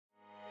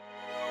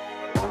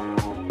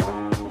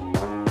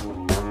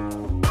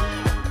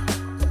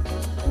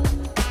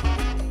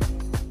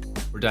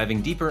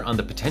diving deeper on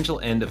the potential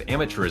end of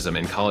amateurism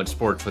in college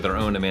sports with our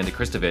own Amanda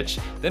Christovich.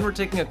 Then we're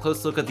taking a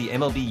close look at the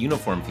MLB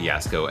uniform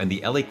fiasco and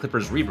the LA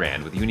Clippers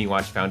rebrand with Uni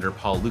Watch founder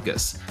Paul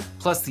Lukas.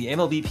 Plus, the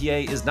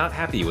MLBPA is not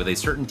happy with a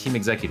certain team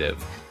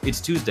executive. It's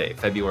Tuesday,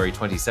 February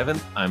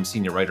 27th. I'm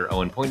senior writer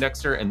Owen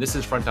Poindexter, and this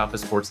is Front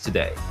Office Sports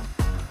Today.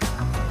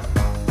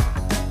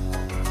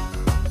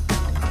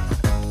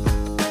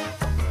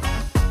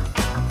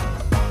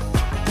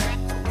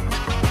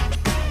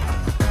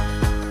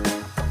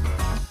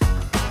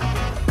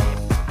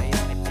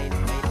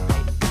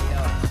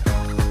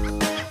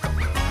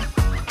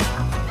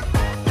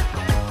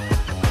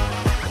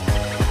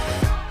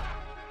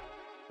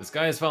 The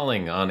sky is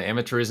falling on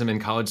amateurism in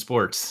college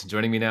sports.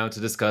 Joining me now to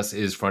discuss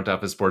is Front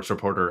Office Sports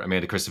reporter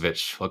Amanda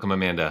Christovich. Welcome,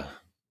 Amanda.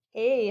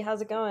 Hey,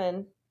 how's it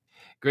going?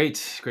 Great.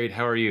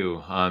 How are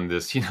you on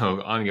this,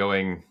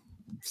 ongoing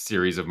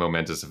series of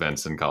momentous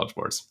events in college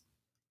sports?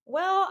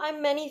 Well,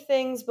 I'm many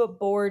things, but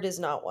bored is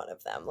not one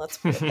of them. Let's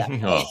put it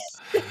that Well,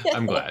 way.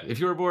 I'm glad. If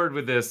you were bored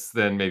with this,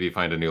 then maybe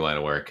find a new line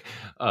of work.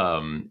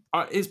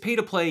 Is pay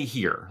to play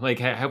here? Like,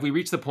 have we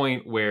reached the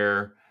point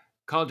where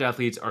college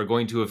athletes are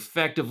going to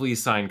effectively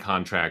sign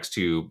contracts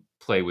to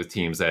play with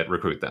teams that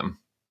recruit them?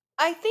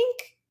 I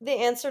think the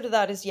answer to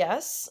that is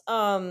yes,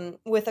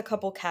 with a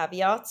couple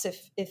caveats,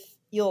 if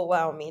you'll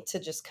allow me to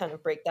just kind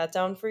of break that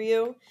down for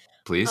you.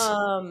 Please.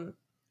 Um,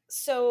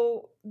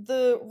 so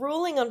the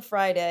ruling on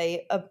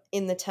Friday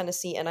in the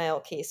Tennessee NIL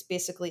case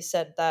basically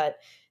said that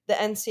the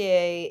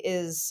NCAA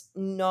is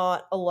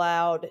not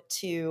allowed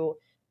to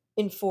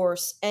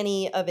enforce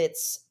any of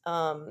its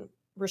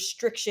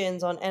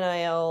restrictions on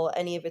NIL,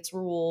 any of its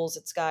rules,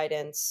 its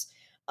guidance,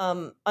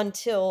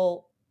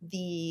 until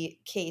the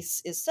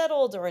case is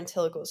settled or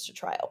until it goes to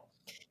trial.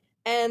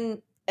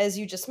 And as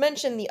you just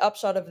mentioned, the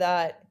upshot of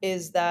that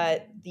is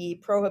that the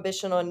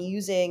prohibition on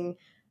using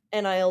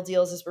NIL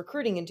deals as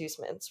recruiting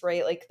inducements,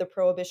 right? Like the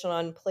prohibition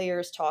on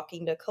players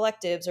talking to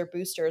collectives or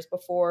boosters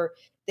before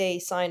they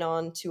sign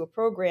on to a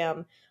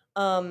program,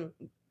 um,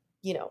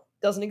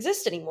 doesn't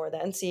exist anymore. The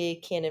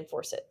NCAA can't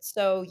enforce it.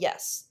 So,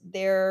 yes,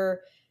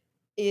 there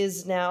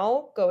is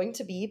now going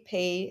to be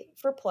pay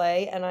for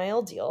play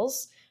NIL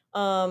deals.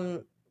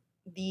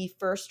 The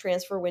first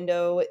transfer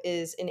window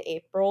is in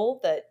April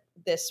that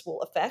this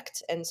will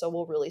affect, and so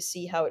we'll really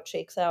see how it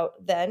shakes out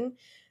then.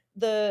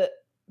 The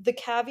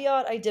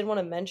caveat I did want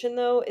to mention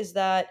though is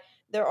that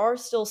there are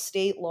still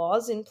state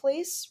laws in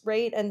place,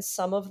 right? And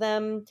some of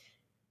them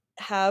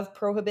have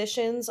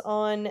prohibitions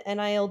on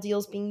NIL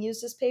deals being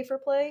used as pay for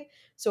play.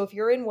 So if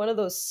you're in one of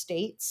those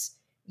states,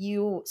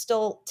 you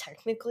still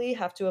technically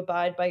have to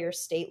abide by your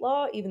state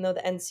law, even though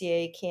the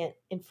NCAA can't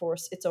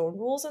enforce its own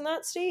rules in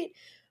that state.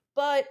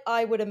 But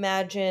I would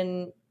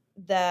imagine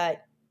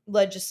that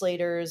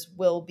legislators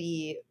will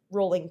be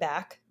rolling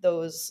back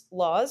those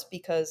laws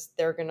because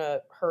they're going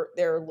to hurt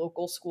their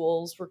local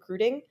schools'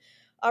 recruiting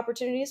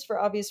opportunities for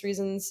obvious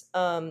reasons.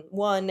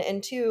 One,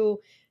 and two,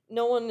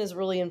 no one is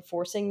really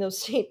enforcing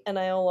those state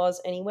NIL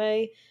laws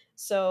anyway.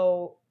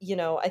 So,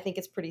 I think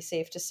it's pretty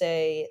safe to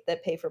say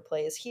that pay for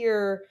play is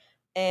here.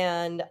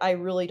 And I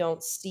really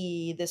don't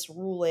see this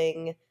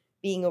ruling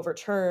being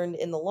overturned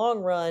in the long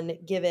run,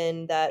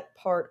 given that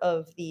part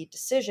of the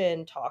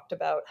decision talked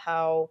about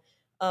how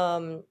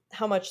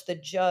much the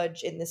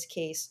judge in this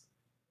case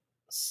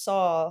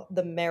saw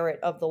the merit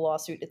of the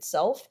lawsuit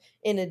itself,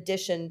 in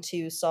addition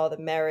to saw the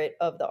merit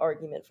of the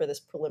argument for this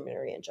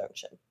preliminary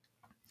injunction.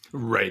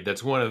 Right.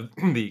 That's one of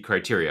the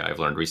criteria I've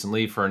learned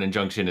recently for an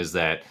injunction is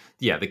that,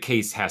 the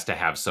case has to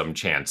have some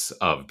chance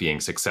of being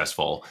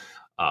successful.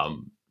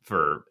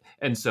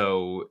 And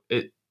so,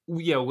 if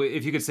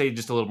you could say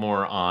just a little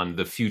more on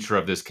the future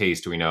of this case,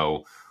 do we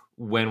know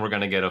when we're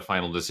going to get a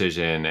final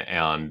decision?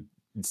 And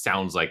it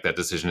sounds like that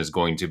decision is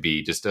going to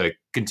be just a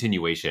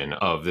continuation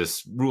of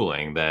this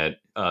ruling that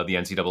the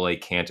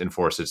NCAA can't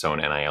enforce its own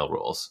NIL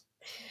rules.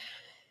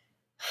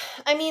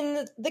 I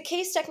mean, the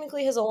case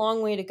technically has a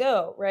long way to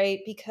go, right?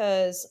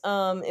 Because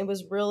it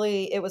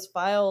was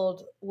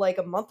filed like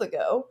a month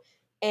ago,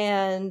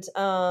 and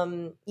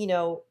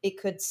it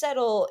could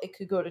settle, it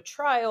could go to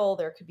trial,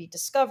 there could be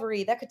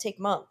discovery, that could take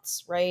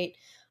months, right?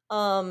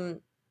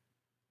 Um,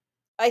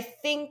 I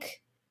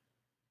think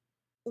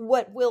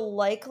what will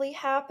likely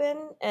happen,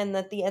 and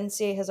that the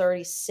NCAA has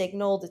already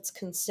signaled it's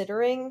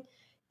considering,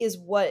 is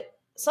what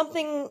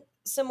something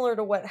similar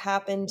to what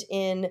happened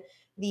in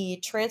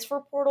the transfer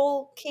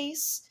portal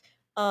case,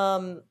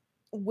 um,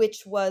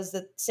 which was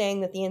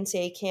saying that the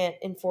NCAA can't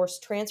enforce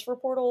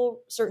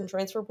certain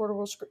transfer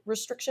portal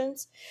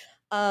restrictions,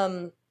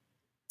 um,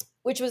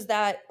 which was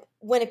that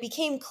when it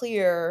became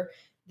clear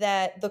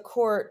that the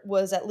court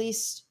was, at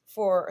least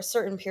for a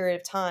certain period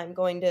of time,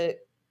 going to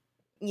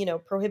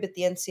prohibit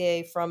the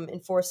NCAA from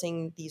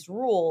enforcing these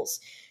rules,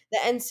 the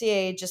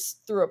NCAA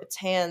just threw up its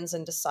hands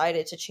and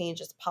decided to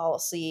change its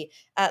policy,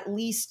 at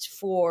least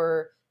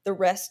for the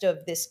rest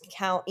of this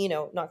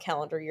not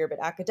calendar year, but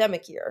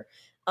academic year,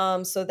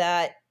 so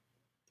that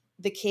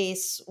the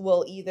case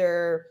will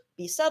either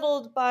be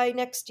settled by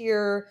next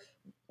year,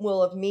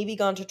 will have maybe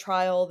gone to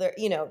trial. There,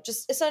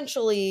 just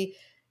essentially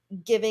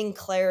giving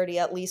clarity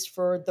at least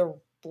for the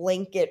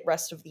blanket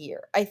rest of the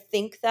year. I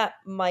think that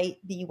might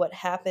be what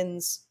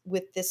happens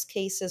with this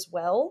case as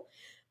well.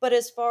 But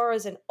as far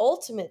as an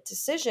ultimate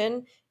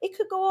decision, it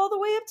could go all the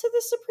way up to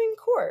the Supreme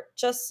Court,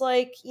 just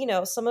like,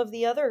 some of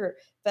the other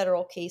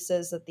federal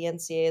cases that the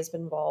NCAA has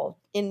been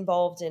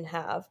involved in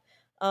have.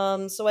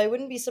 So I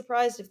wouldn't be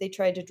surprised if they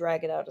tried to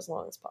drag it out as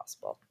long as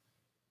possible.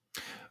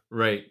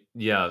 Right.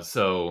 Yeah.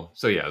 So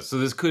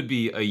this could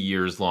be a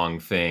years long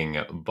thing,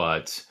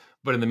 but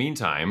in the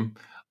meantime,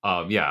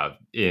 yeah,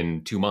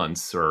 in 2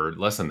 months or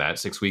less than that,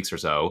 6 weeks or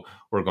so,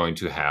 we're going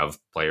to have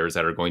players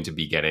that are going to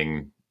be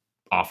getting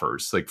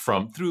offers like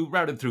from through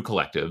routed through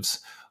collectives,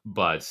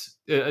 but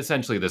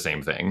essentially the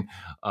same thing.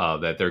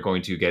 That they're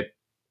going to get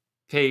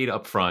paid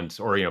upfront,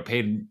 or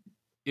paid.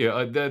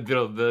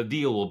 The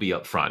deal will be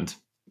upfront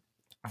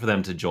for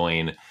them to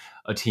join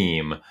a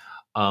team.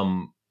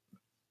 Um,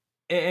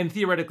 and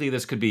theoretically,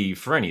 this could be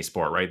for any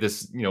sport, right?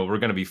 We're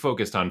going to be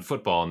focused on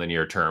football in the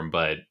near term,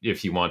 but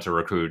if you want to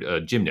recruit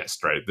a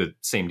gymnast, right, the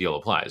same deal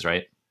applies,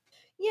 right?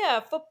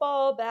 Yeah,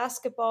 football,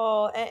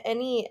 basketball,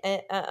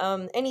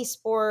 any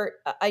sport.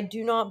 I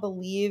do not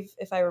believe,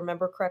 if I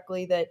remember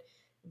correctly, that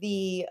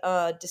the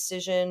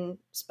decision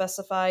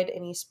specified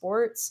any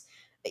sports.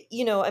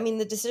 I mean,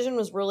 the decision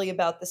was really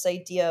about this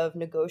idea of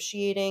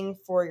negotiating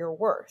for your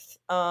worth.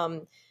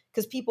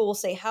 Because people will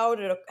say, how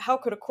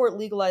could a court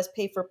legalize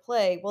pay for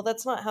play? Well,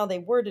 that's not how they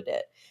worded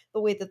it.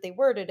 The way that they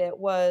worded it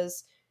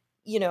was,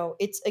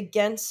 it's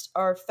against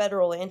our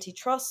federal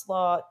antitrust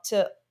law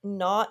to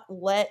not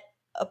let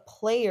a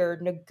player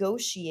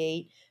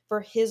negotiate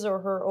for his or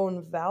her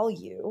own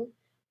value,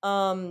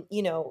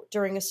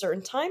 during a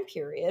certain time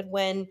period,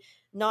 when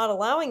not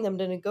allowing them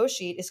to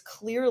negotiate is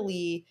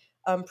clearly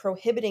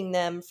prohibiting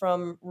them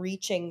from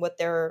reaching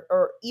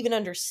or even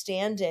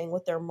understanding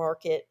what their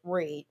market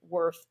rate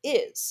worth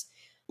is.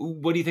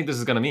 What do you think this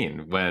is going to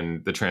mean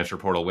when the transfer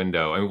portal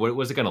window? I mean, what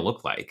was it going to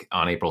look like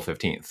on April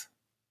 15th?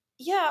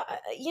 Yeah,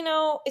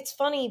 it's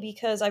funny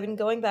because I've been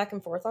going back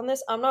and forth on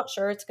this. I'm not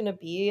sure it's going to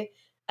be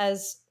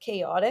as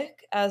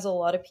chaotic as a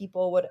lot of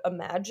people would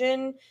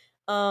imagine.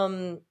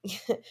 The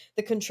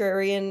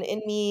contrarian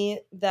in me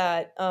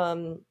that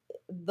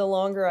the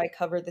longer I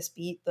cover this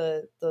beat,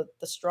 the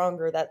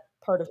stronger that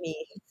part of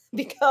me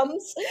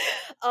becomes.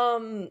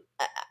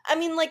 I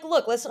mean, like,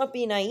 look, let's not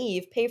be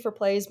naive. Pay for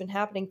play has been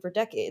happening for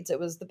decades. It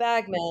was the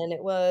bagman.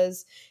 It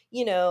was,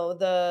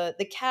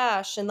 the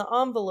cash and the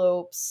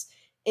envelopes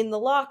in the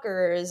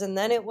lockers, and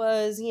then it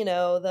was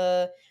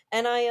the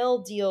NIL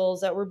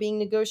deals that were being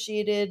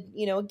negotiated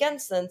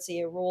against the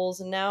NCAA rules,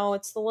 and now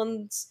it's the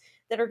ones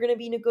that are going to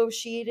be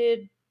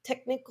negotiated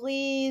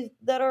technically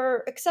that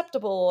are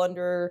acceptable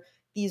under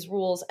these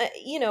rules.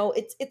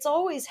 It's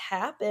always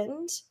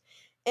happened,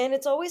 and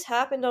it's always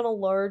happened on a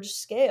large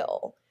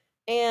scale,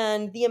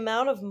 and the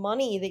amount of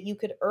money that you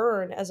could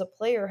earn as a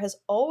player has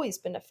always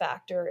been a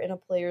factor in a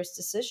player's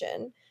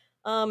decision,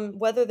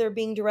 whether they're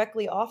being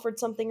directly offered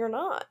something or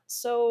not.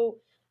 So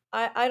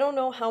I don't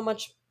know how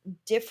much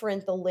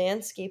different the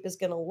landscape is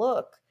going to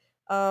look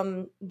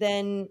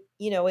than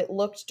it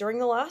looked during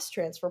the last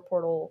transfer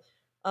portal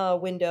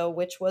window,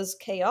 which was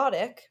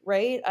chaotic,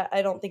 right?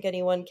 I don't think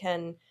anyone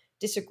can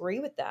disagree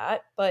with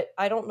that, but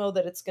I don't know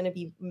that it's going to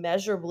be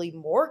measurably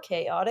more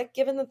chaotic,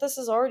 given that this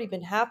has already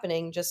been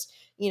happening. Just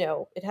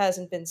it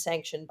hasn't been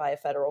sanctioned by a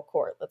federal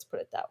court. Let's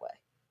put it that way.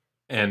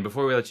 And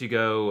before we let you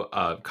go,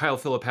 Kyle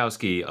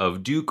Filipowski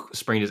of Duke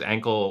sprained his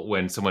ankle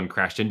when someone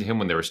crashed into him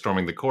when they were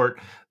storming the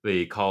court.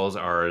 The calls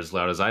are as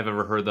loud as I've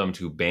ever heard them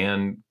to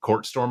ban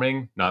court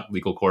storming, not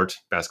legal court,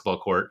 basketball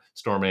court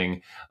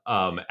storming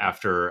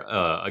after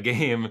a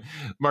game.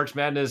 March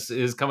Madness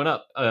is coming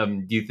up.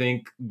 Do you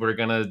think we're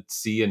going to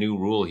see a new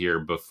rule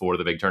here before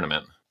the big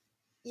tournament?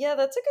 Yeah,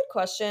 that's a good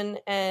question.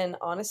 And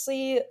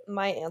honestly,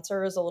 my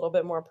answer is a little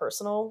bit more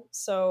personal.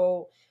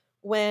 So,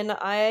 when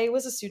I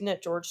was a student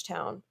at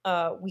Georgetown,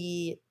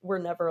 we were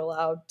never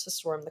allowed to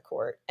storm the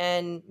court.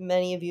 And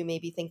many of you may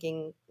be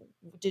thinking,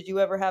 did you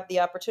ever have the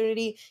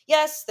opportunity?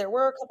 Yes, there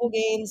were a couple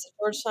games that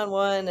Georgetown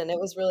won, and it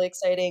was really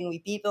exciting.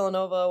 We beat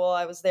Villanova while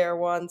I was there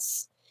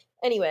once.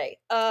 Anyway,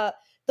 the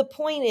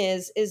point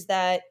is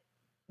that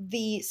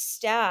the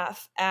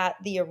staff at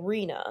the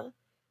arena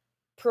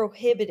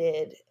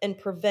prohibited and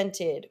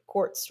prevented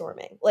court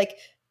storming. Like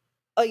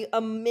a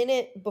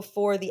minute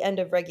before the end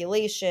of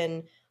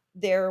regulation,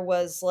 there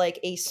was like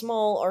a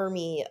small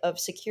army of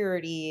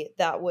security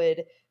that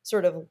would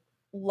sort of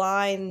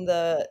line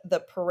the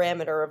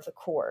parameter of the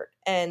court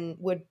and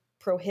would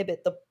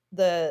prohibit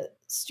the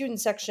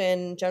student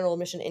section, general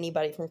admission,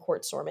 anybody from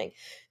court storming.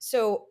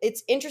 So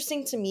it's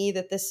interesting to me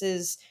that this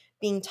is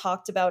being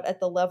talked about at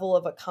the level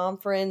of a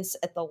conference,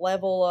 at the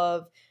level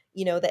of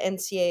the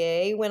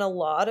NCAA, when a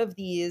lot of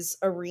these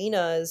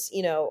arenas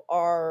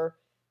are,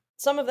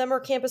 some of them are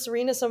campus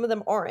arenas, some of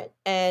them aren't,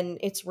 and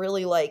it's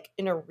really like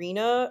an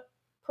arena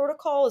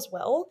protocol as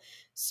well.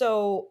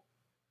 So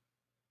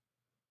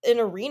an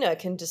arena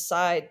can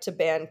decide to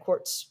ban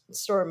court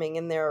storming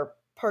in their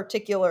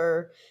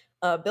particular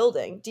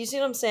building. Do you see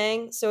what I'm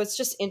saying? So it's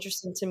just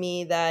interesting to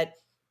me that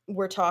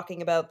we're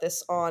talking about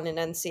this on an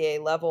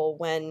NCAA level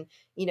when,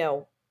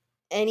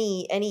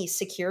 any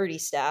security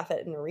staff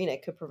at an arena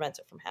could prevent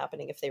it from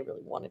happening if they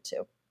really wanted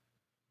to.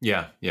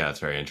 Yeah, it's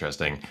very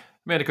interesting.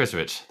 Amanda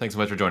Christovich, thanks so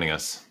much for joining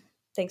us.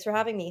 Thanks for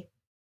having me.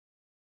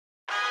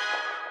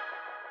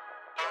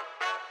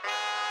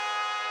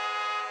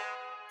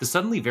 The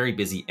suddenly very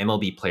busy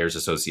MLB Players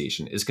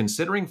Association is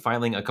considering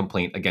filing a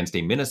complaint against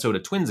a Minnesota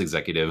Twins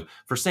executive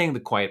for saying the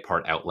quiet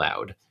part out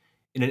loud.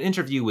 In an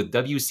interview with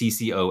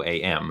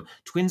WCCO-AM,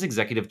 Twins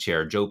executive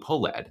chair Joe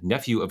Pohlad,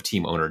 nephew of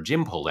team owner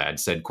Jim Pohlad,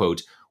 said,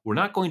 quote, "We're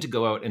not going to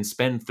go out and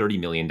spend $30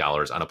 million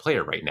on a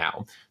player right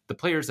now. The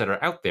players that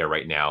are out there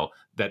right now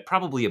that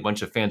probably a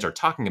bunch of fans are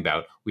talking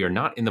about, we are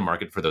not in the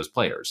market for those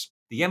players."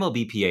 The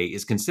MLBPA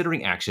is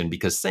considering action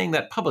because saying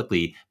that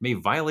publicly may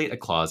violate a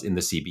clause in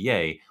the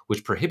CBA,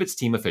 which prohibits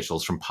team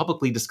officials from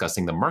publicly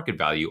discussing the market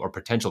value or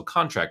potential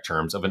contract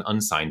terms of an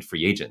unsigned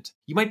free agent.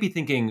 You might be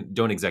thinking,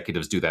 don't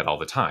executives do that all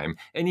the time?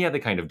 And yeah, they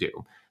kind of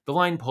do. The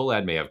line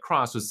Pohlad may have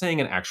crossed was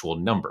saying an actual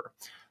number.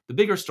 The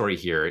bigger story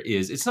here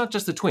is it's not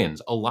just the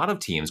Twins. A lot of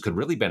teams could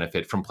really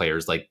benefit from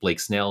players like Blake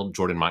Snell,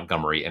 Jordan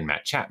Montgomery, and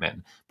Matt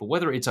Chapman. But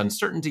whether it's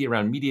uncertainty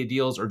around media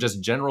deals or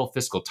just general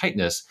fiscal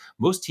tightness,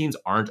 most teams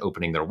aren't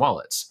opening their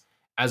wallets.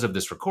 As of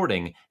this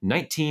recording,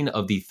 19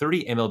 of the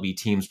 30 MLB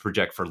teams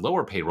project for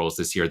lower payrolls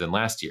this year than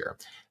last year.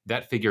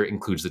 That figure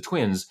includes the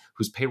Twins,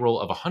 whose payroll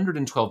of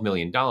 $112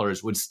 million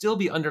would still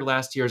be under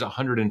last year's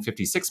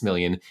 $156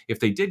 million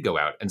if they did go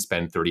out and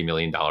spend $30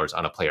 million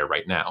on a player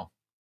right now.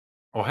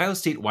 Ohio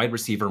State wide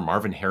receiver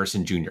Marvin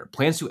Harrison Jr.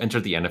 plans to enter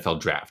the NFL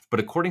draft,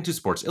 but according to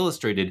Sports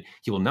Illustrated,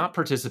 he will not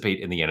participate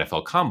in the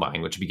NFL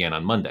Combine, which began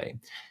on Monday.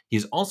 He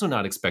is also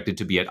not expected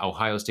to be at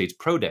Ohio State's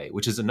Pro Day,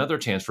 which is another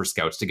chance for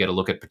scouts to get a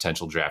look at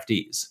potential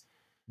draftees.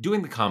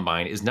 Doing the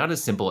Combine is not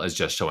as simple as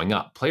just showing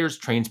up. Players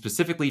train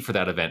specifically for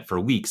that event for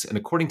weeks, and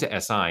according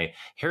to SI,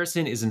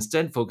 Harrison is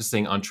instead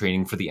focusing on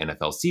training for the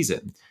NFL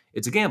season.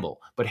 It's a gamble,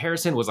 but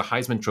Harrison was a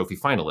Heisman Trophy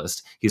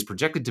finalist, he's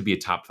projected to be a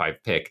top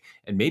 5 pick,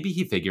 and maybe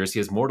he figures he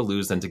has more to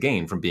lose than to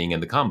gain from being in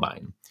the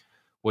Combine.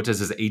 What does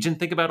his agent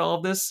think about all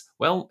of this?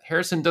 Well,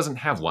 Harrison doesn't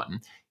have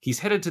one. He's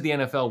headed to the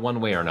NFL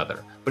one way or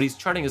another, but he's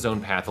charting his own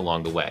path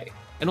along the way,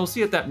 and we'll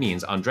see what that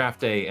means on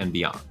draft day and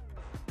beyond.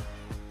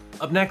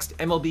 Up next,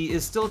 MLB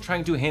is still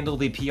trying to handle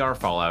the PR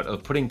fallout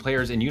of putting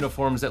players in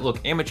uniforms that look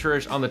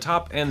amateurish on the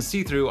top and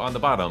see-through on the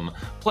bottom.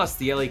 Plus,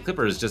 the LA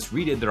Clippers just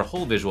redid their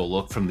whole visual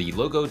look from the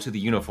logo to the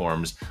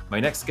uniforms.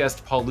 My next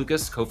guest, Paul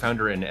Lukas,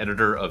 co-founder and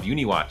editor of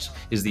Uni Watch,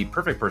 is the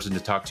perfect person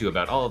to talk to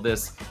about all of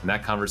this, and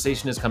that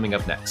conversation is coming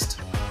up next.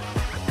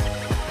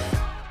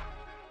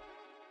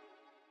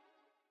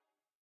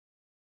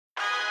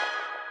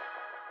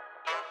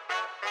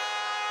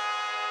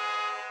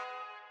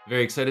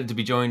 Very excited to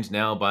be joined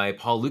now by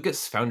Paul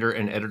Lukas, founder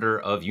and editor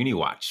of Uni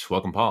Watch.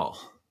 Welcome, Paul.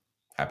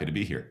 Happy to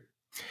be here.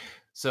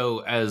 So,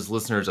 as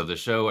listeners of the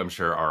show, I'm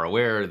sure are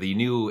aware, the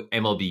new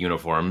MLB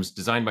uniforms,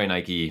 designed by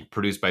Nike,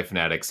 produced by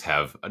Fanatics,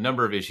 have a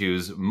number of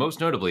issues. Most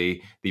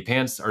notably, the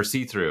pants are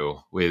see-through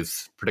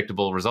with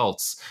predictable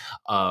results.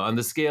 On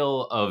the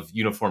scale of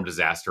uniform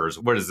disasters,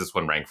 where does this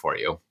one rank for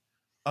you?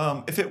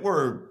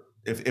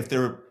 If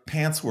their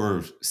pants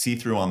were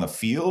see-through on the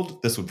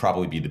field, this would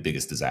probably be the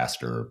biggest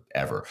disaster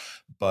ever.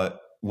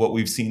 But what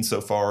we've seen so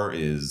far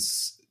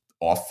is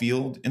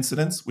off-field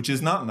incidents, which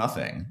is not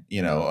nothing,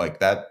 like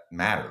that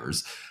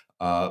matters.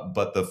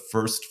 But the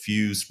first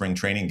few spring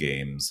training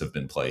games have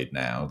been played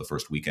now, the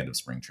first weekend of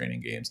spring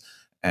training games.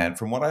 And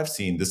from what I've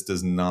seen, this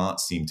does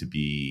not seem to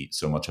be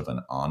so much of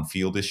an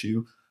on-field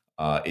issue.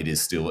 It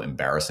is still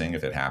embarrassing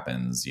if it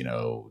happens,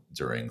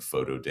 during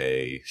photo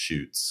day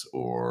shoots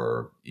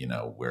or,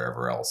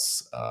 wherever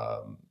else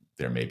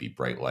there may be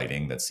bright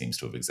lighting that seems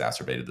to have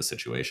exacerbated the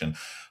situation.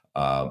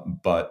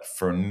 But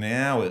for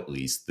now, at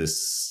least,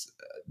 this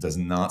does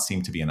not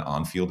seem to be an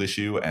on-field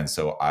issue. And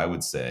so I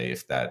would say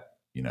if that,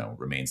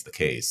 remains the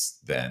case,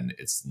 then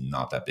it's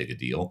not that big a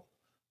deal.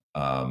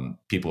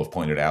 People have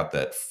pointed out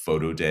that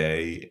photo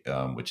day,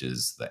 which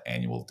is the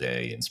annual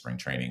day in spring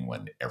training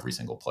when every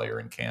single player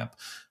in camp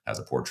has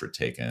a portrait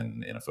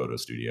taken in a photo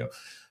studio,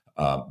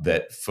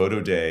 that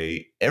photo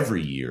day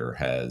every year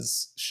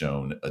has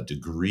shown a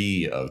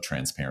degree of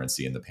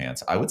transparency in the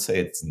pants. I would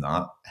say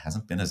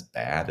hasn't been as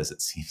bad as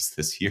it seems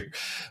this year.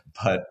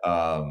 But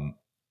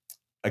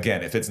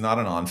again, if it's not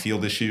an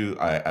on-field issue,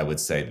 I would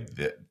say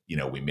that,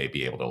 we may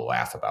be able to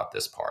laugh about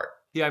this part.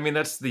 Yeah, I mean,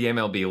 that's the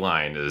MLB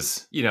line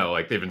is,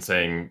 like they've been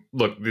saying,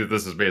 look,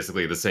 this is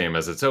basically the same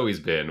as it's always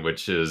been,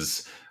 which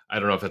is, I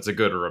don't know if that's a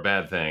good or a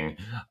bad thing.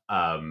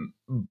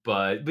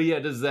 But yeah,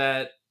 does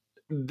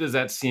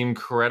that seem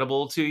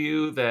credible to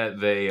you that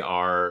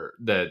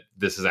that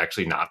this is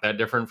actually not that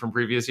different from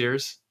previous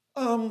years?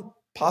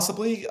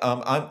 Possibly.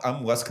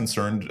 I'm less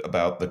concerned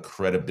about the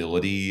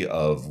credibility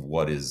of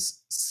what is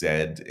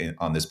said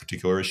on this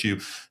particular issue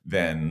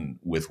than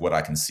with what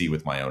I can see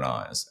with my own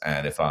eyes.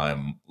 And if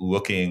I'm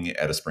looking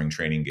at a spring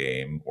training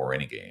game or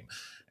any game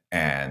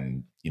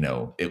and,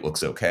 it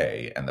looks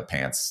okay and the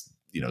pants,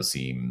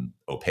 seem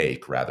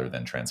opaque rather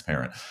than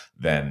transparent,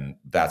 then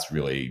that's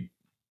really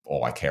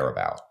all I care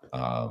about.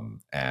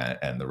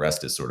 and the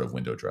rest is sort of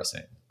window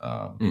dressing,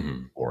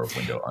 or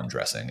window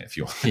undressing, if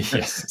you want.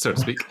 Yes, so to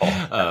speak.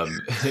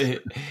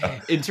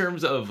 In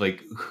terms of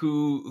like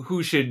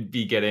who should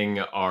be getting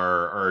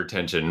our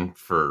attention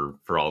for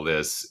all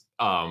this,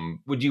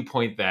 would you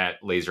point that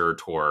laser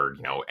toward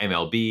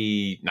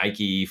MLB,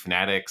 Nike,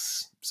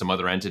 Fanatics, some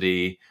other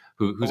entity?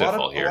 Who's at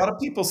fault A here? lot of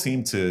people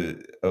seem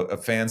to,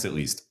 fans at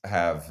least,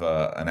 have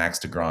an axe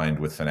to grind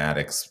with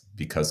Fanatics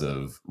because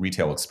of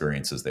retail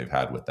experiences they've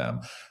had with them.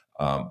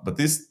 But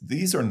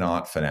these are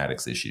not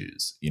Fanatics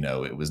issues.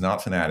 It was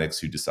not Fanatics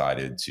who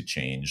decided to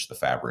change the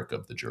fabric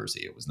of the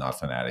jersey. It was not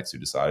Fanatics who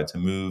decided to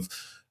move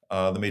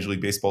the Major League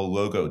Baseball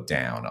logo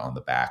down on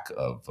the back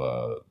of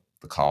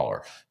the collar.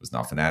 It was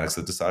not Fanatics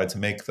that decided to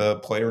make the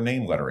player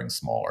name lettering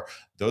smaller.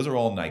 Those are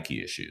all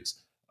Nike issues.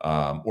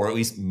 Or at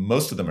least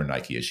most of them are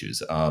Nike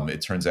issues.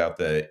 It turns out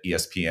that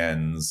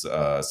ESPN's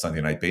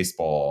Sunday Night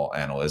Baseball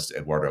analyst,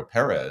 Eduardo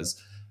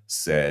Perez,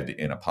 said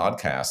in a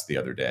podcast the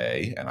other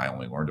day, and I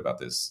only learned about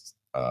this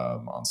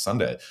on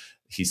Sunday,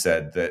 he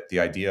said that the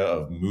idea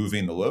of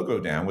moving the logo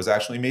down was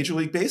actually Major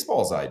League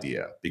Baseball's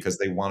idea because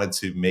they wanted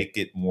to make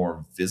it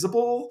more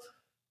visible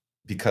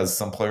because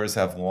some players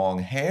have long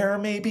hair,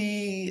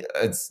 maybe.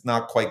 It's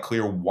not quite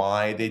clear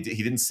why they did.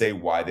 He didn't say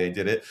why they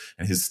did it,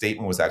 and his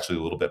statement was actually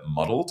a little bit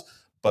muddled.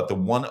 But the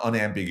one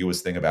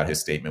unambiguous thing about his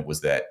statement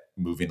was that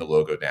moving the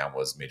logo down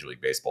was Major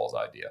League Baseball's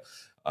idea.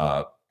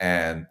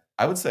 And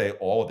I would say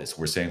all of this,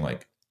 we're saying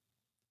like,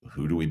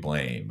 who do we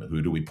blame?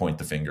 Who do we point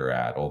the finger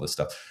at? All this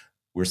stuff.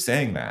 We're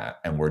saying that,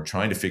 and we're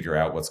trying to figure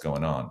out what's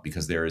going on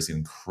because there is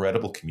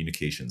incredible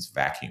communications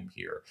vacuum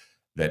here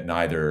that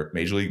neither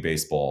Major League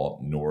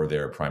Baseball nor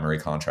their primary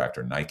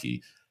contractor,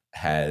 Nike,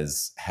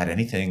 has had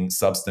anything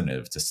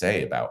substantive to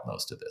say about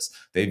most of this.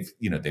 They've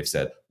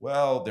said,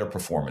 well, they're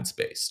performance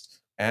based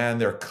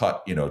and they're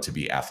cut, to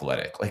be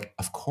athletic. Like,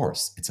 of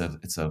course, it's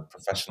a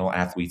professional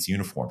athlete's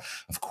uniform.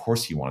 Of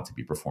course you want it to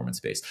be performance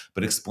based,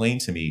 but explain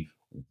to me,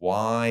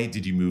 why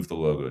did you move the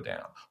logo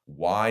down?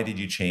 Why did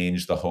you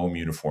change the home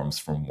uniforms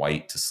from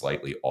white to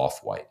slightly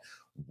off-white?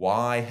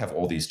 Why have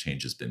all these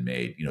changes been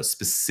made?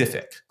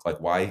 Specific,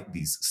 like why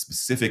these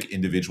specific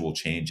individual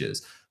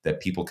changes that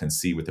people can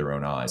see with their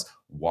own eyes?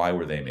 Why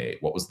were they made?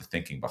 What was the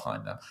thinking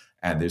behind them?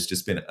 And there's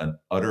just been an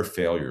utter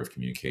failure of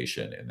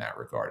communication in that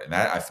regard. And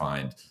that I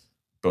find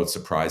both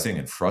surprising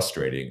and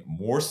frustrating,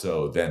 more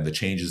so than the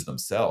changes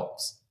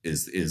themselves,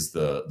 is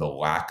the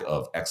lack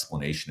of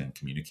explanation and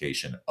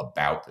communication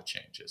about the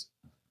changes.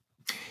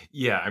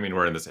 Yeah, I mean,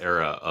 we're in this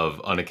era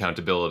of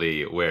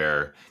unaccountability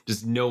where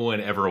just no one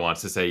ever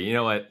wants to say, you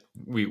know what,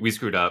 we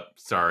screwed up,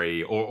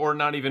 sorry, or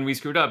not even we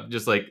screwed up,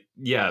 just like,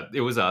 yeah,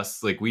 it was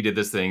us, like we did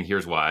this thing,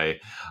 here's why.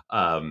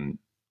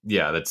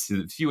 Yeah, that's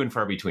few and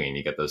far between.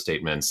 You get those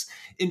statements.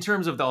 In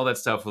terms of all that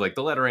stuff, like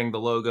the lettering, the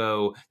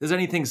logo, does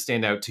anything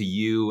stand out to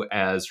you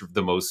as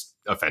the most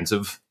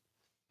offensive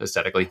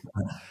aesthetically?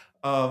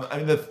 I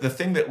mean, the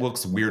thing that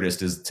looks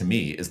weirdest is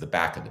the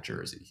back of the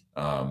jersey,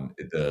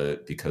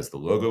 because the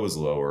logo is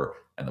lower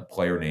and the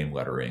player name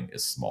lettering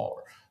is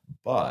smaller.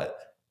 But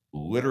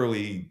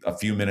literally a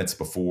few minutes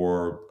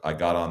before I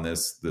got on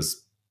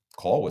this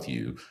call with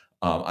you,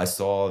 I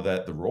saw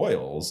that the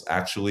Royals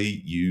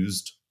actually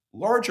used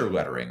larger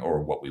lettering,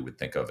 or what we would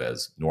think of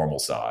as normal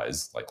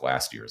size, like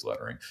last year's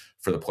lettering,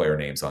 for the player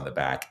names on the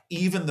back,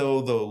 even though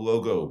the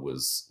logo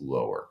was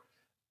lower.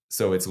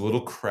 So it's a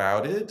little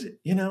crowded,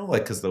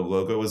 because the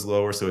logo is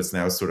lower. So it's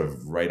now sort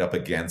of right up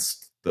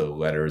against the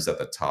letters at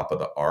the top of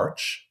the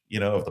arch,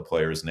 of the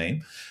player's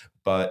name.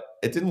 But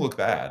it didn't look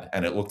bad.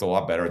 And it looked a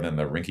lot better than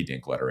the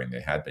rinky-dink lettering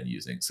they had been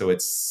using. So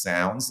it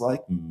sounds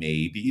like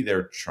maybe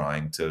they're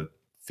trying to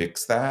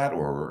fix that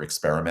or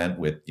experiment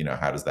with,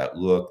 how does that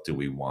look? Do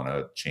we want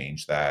to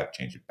change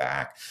it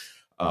back?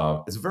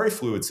 It's a very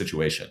fluid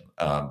situation.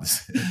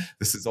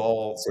 This is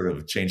all sort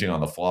of changing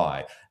on the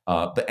fly.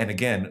 And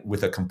again,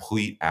 with a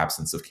complete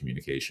absence of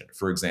communication.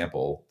 For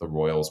example, the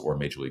Royals or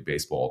Major League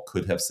Baseball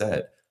could have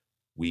said,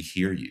 we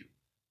hear you.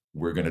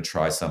 We're going to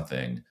try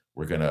something.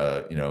 We're going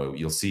to,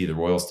 you'll see the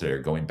Royals today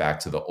are going back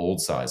to the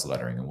old size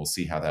lettering, and we'll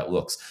see how that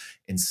looks.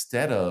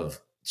 Instead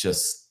of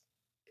just,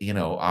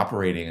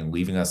 operating and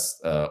leaving us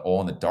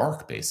all in the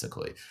dark,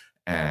 basically.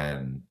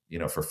 And,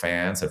 for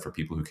fans and for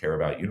people who care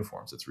about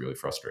uniforms, it's really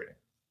frustrating.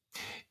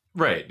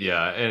 Right.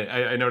 Yeah. And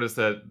I noticed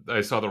that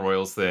I saw the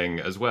Royals thing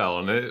as well.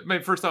 And my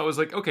first thought was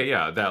like, okay,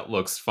 yeah, that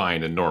looks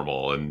fine and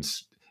normal.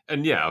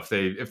 And yeah,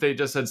 if they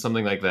just said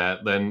something like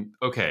that, then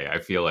okay, I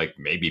feel like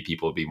maybe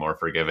people would be more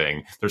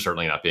forgiving. They're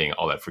certainly not being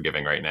all that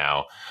forgiving right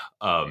now.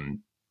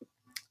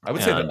 I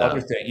would say the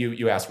other thing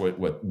you asked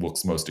what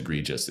looks most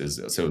egregious is,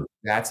 so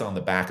that's on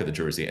the back of the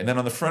jersey. And then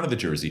on the front of the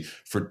jersey,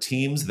 for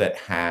teams that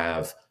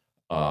have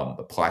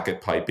the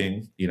placket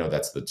piping,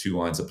 that's the two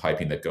lines of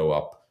piping that go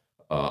up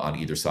on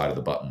either side of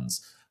the buttons.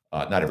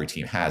 Not every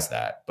team has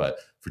that, but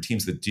for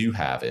teams that do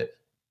have it,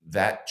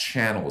 that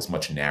channel is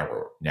much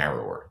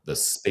narrower. The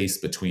space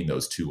between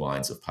those two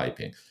lines of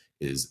piping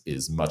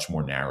is much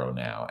more narrow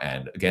now.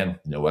 And again,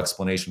 no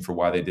explanation for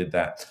why they did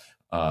that.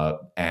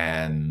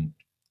 And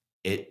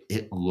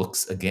it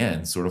looks,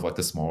 again, sort of like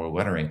the smaller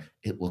lettering.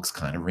 It looks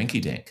kind of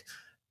rinky dink,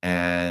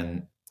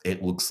 and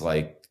it looks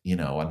like, a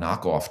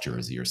knockoff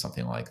jersey or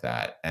something like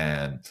that.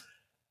 And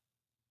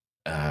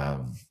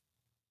um,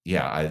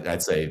 yeah,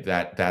 I'd say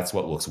that's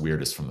what looks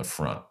weirdest from the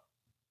front.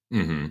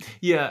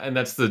 Yeah, and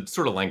that's the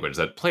sort of language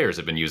that players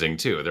have been using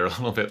too. They're a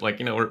little bit like,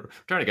 we're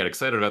trying to get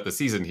excited about the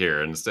season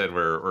here. Instead,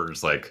 we're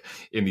just like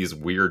in these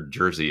weird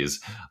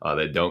jerseys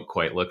that don't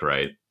quite look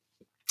right.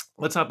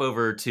 Let's hop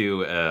over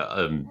to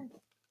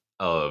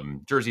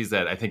jerseys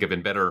that I think have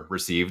been better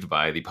received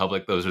by the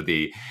public. Those are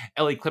the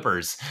LA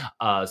Clippers.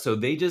 So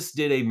they just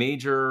did a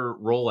major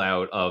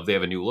rollout of, they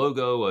have a new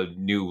logo, a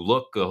new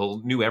look, a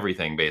whole new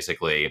everything,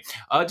 basically.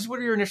 Just what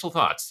are your initial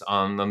thoughts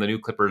on the new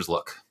Clippers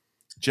look?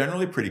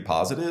 Generally pretty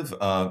positive.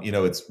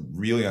 It's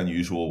really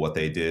unusual what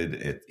they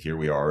did. Here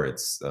we are.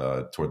 It's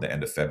toward the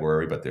end of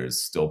February, but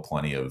there's still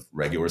plenty of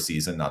regular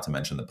season, not to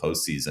mention the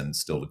postseason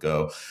still to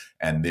go.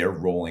 And they're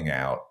rolling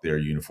out their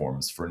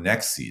uniforms for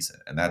next season.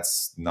 And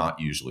that's not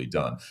usually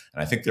done.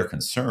 And I think their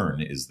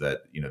concern is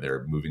that,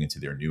 they're moving into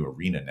their new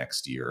arena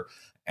next year.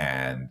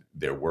 And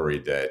they're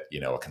worried that,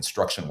 a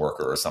construction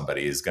worker or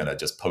somebody is going to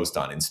just post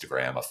on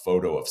Instagram a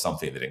photo of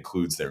something that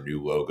includes their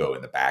new logo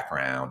in the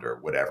background or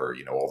whatever,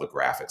 all the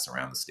graphics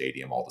around the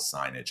stadium, all the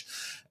signage.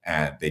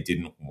 And they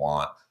didn't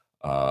want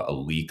a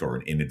leak or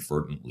an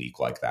inadvertent leak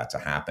like that to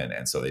happen.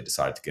 And so they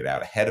decided to get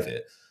out ahead of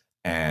it.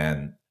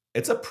 And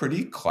it's a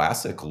pretty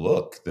classic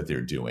look that they're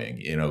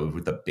doing,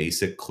 with the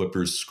basic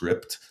Clippers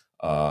script.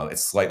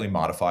 It's slightly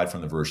modified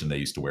from the version they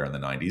used to wear in the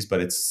 90s, but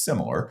it's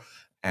similar.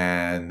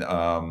 And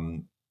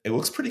it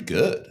looks pretty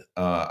good.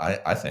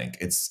 I think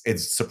it's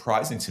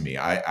surprising to me.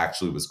 I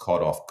actually was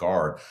caught off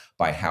guard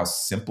by how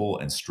simple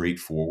and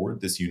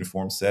straightforward this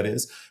uniform set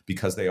is,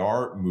 because they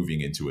are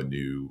moving into a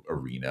new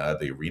arena.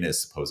 The arena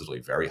is supposedly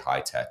very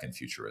high tech and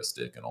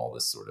futuristic and all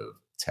this sort of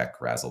tech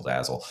razzle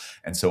dazzle.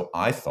 And so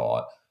I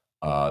thought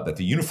that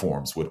the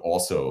uniforms would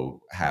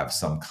also have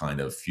some kind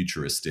of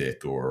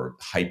futuristic or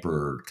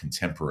hyper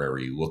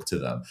contemporary look to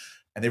them.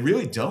 And they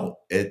really don't.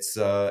 It's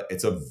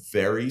a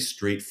very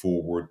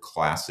straightforward,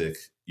 classic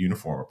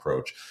uniform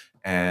approach.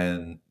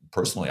 And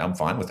personally, I'm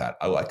fine with that.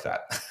 I like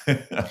that.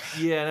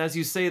 Yeah, and as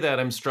you say that,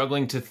 I'm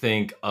struggling to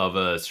think of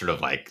a sort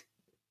of like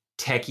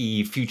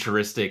techie,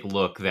 futuristic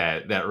look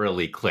that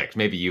really clicked.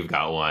 Maybe you've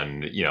got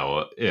one,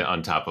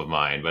 on top of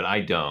mind, but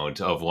I don't,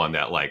 of one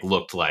that like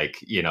looked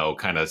like,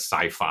 kind of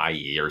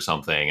sci-fi or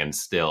something, and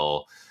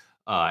still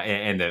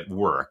and that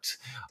worked.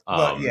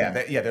 Well,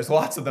 there's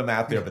lots of them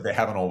out there, but they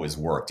haven't always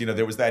worked.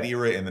 There was that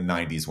era in the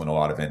 90s when a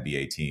lot of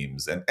NBA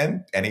teams and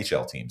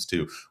NHL teams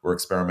too were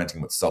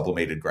experimenting with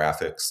sublimated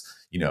graphics.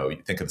 You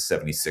think of the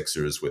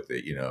 76ers with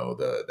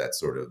that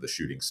sort of the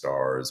shooting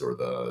stars or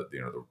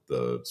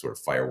the sort of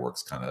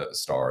fireworks kind of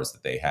stars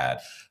that they had,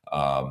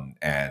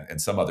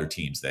 and some other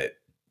teams that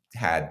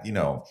had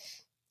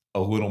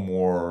a little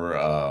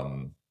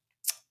more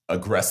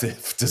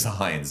aggressive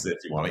designs, if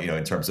you want to,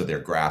 in terms of their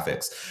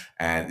graphics.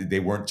 And they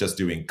weren't just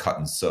doing cut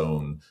and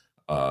sewn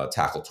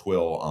tackle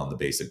twill on the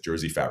basic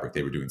jersey fabric.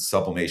 They were doing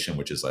sublimation,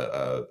 which is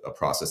a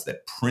process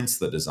that prints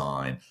the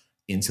design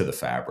into the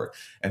fabric.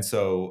 And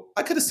so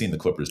I could have seen the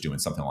Clippers doing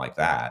something like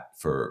that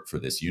for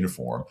this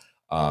uniform.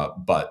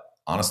 But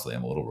honestly,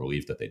 I'm a little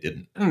relieved that they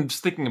didn't. I'm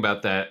just thinking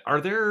about that.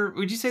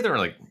 Would you say there are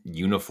like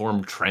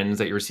uniform trends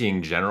that you're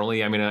seeing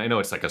generally? I mean, I know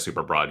it's like a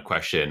super broad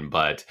question,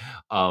 but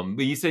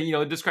you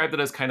said, described it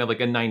as kind of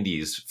like a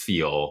 90s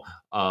feel.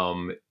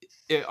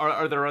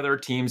 Are there other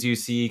teams you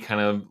see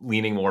kind of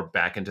leaning more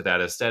back into that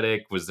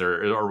aesthetic?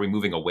 Are we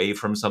moving away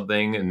from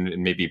something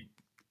and maybe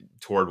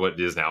toward what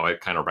is now a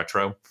kind of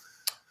retro?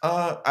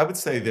 I would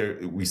say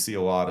we see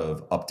a lot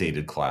of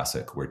updated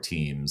classic where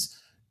teams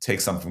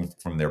take something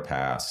from their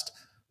past,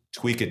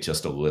 tweak it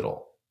just a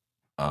little,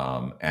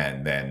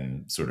 and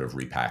then sort of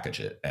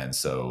repackage it. And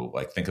so,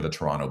 like, think of the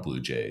Toronto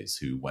Blue Jays,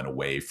 who went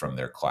away from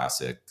their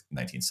classic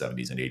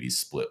 1970s and 80s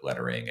split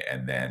lettering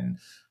and then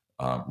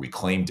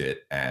reclaimed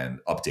it and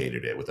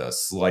updated it with a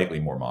slightly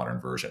more modern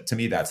version. To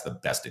me, that's the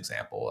best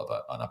example of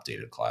an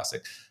updated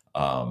classic.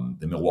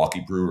 The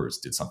Milwaukee Brewers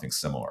did something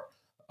similar,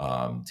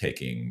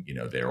 taking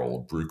their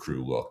old Brew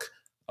Crew look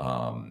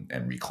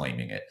and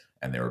reclaiming it,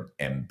 and their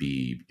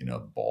MB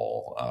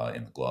ball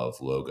in the glove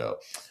logo.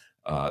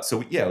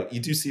 So you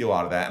do see a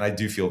lot of that, and I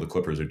do feel the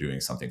Clippers are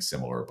doing something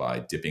similar by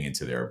dipping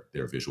into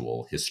their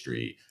visual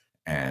history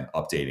and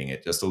updating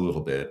it just a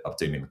little bit,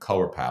 updating the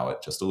color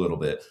palette just a little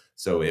bit,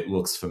 so it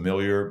looks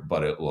familiar,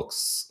 but it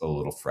looks a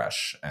little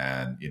fresh.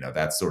 And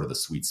that's sort of the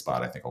sweet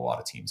spot I think a lot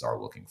of teams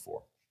are looking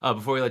for.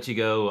 Before we let you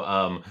go,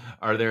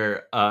 are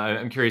there?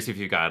 I'm curious if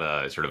you got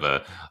a sort of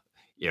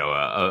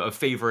a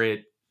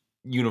favorite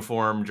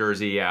uniform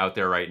jersey out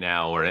there right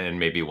now, and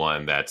maybe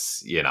one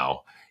that's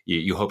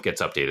you hope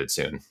gets updated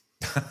soon.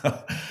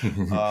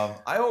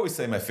 I always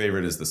say my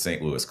favorite is the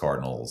St. Louis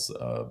Cardinals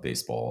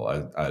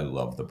baseball. I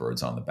love the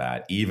birds on the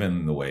bat,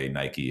 even the way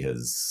Nike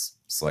has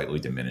slightly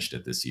diminished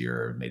it this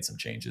year, made some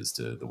changes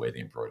to the way the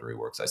embroidery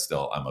works.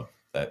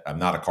 I'm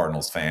not a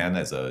Cardinals fan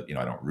I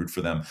don't root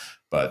for them,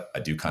 but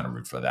I do kind of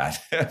root for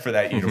that, for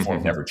that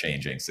uniform never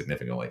changing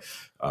significantly.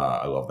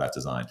 I love that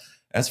design.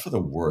 As for the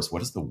worst,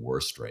 what is the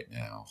worst right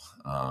now?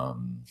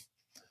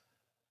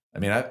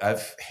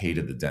 I've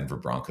hated the Denver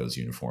Broncos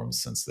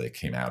uniforms since they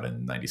came out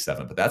in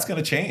 '97, but that's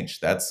going to change.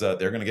 They're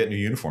going to get new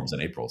uniforms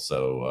in April.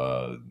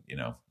 So,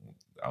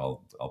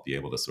 I'll be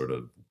able to sort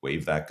of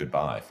wave that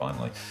goodbye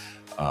finally.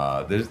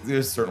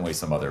 There's certainly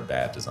some other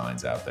bad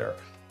designs out there.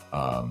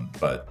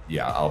 But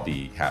yeah, I'll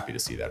be happy to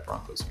see that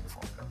Broncos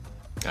uniform come.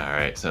 All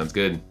right. Sounds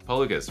good. Paul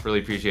Lukas, really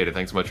appreciate it.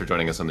 Thanks so much for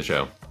joining us on the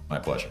show. My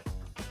pleasure.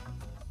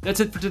 That's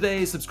it for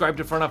today. Subscribe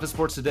to Front Office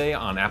Sports Today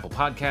on Apple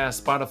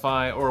Podcasts,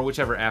 Spotify, or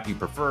whichever app you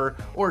prefer,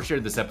 or share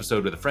this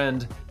episode with a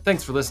friend.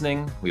 Thanks for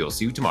listening. We will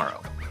see you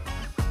tomorrow.